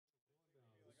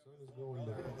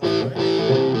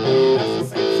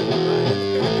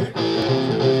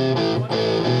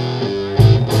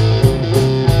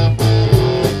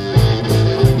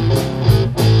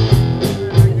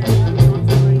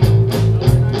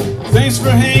Thanks for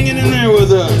hanging in there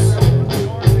with us.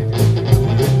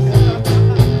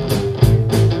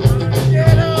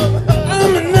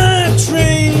 I'm a night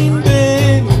train,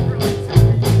 babe,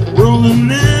 rolling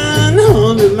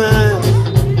 900 miles.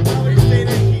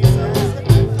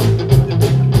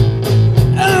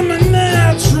 I'm a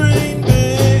night train,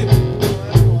 babe,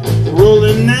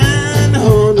 rolling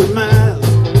 900 miles.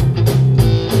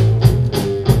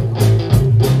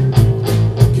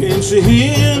 Can't you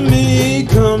hear me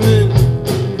coming?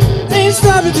 Ain't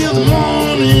stopping till the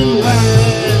morning light.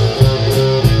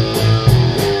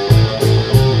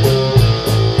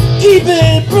 Keep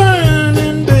it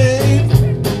burning, babe.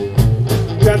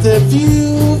 Got that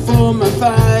fuel for my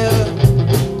fire.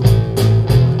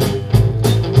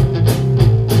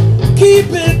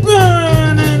 Keep it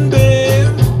burning,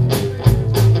 babe.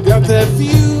 Got that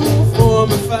fuel for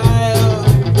my fire.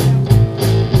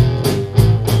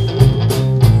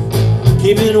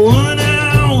 Keeping one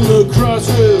eye on the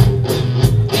crossroad.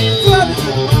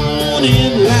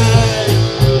 Morning light.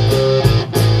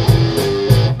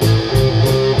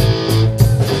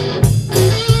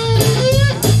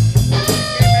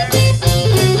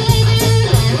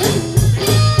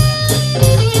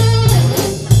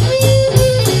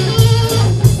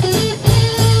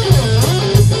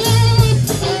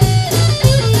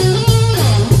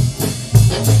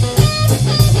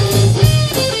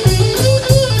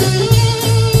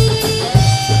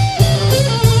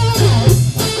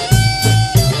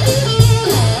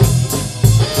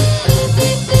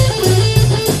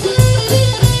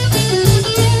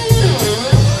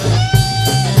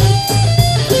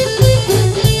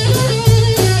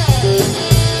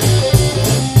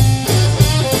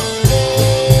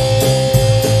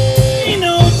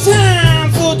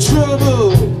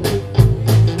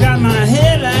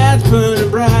 Burning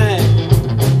bright.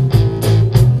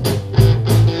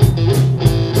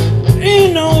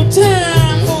 Ain't no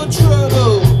time for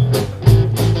trouble.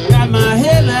 Got my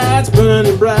headlights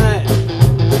burning bright.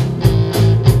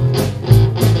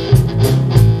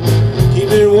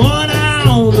 Keeping one eye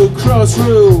on the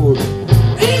crossroad.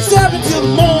 Ain't stopping till the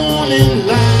morning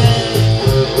light.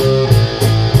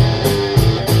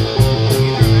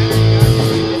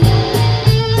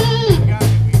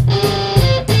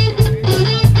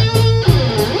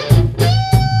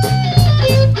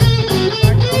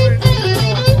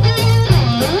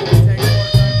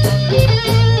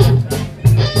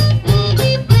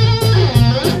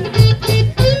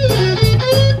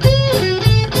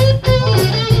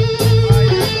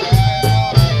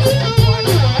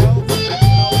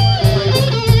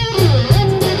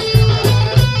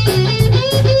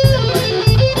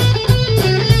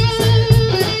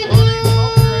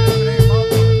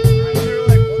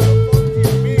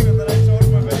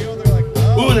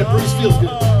 Feels good.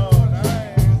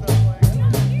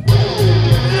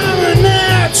 I'm a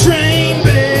night train,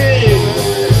 babe,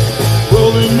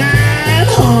 rolling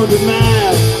 900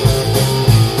 miles.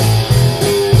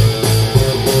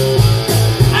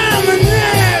 I'm a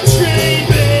night train,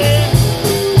 babe,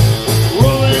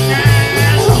 rolling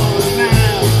 900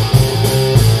 miles.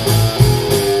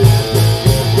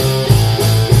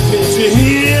 Can't you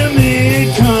hear me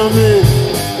coming?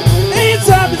 Ain't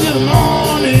stopping till the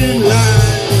morning light.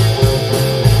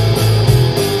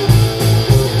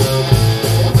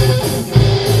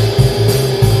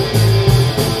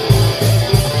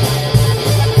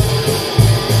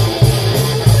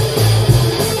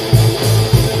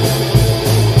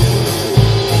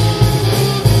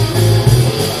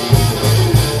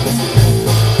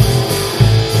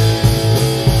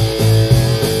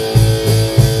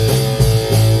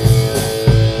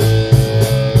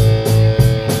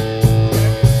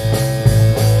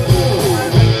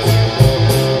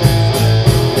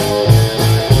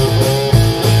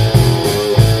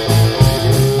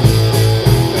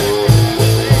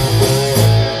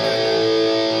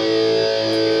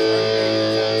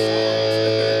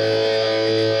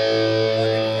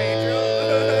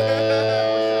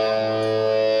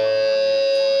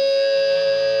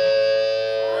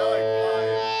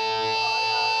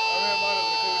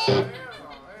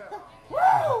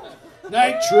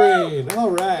 Night train. All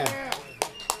right.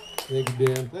 Thank you,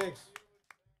 Dan. Thanks.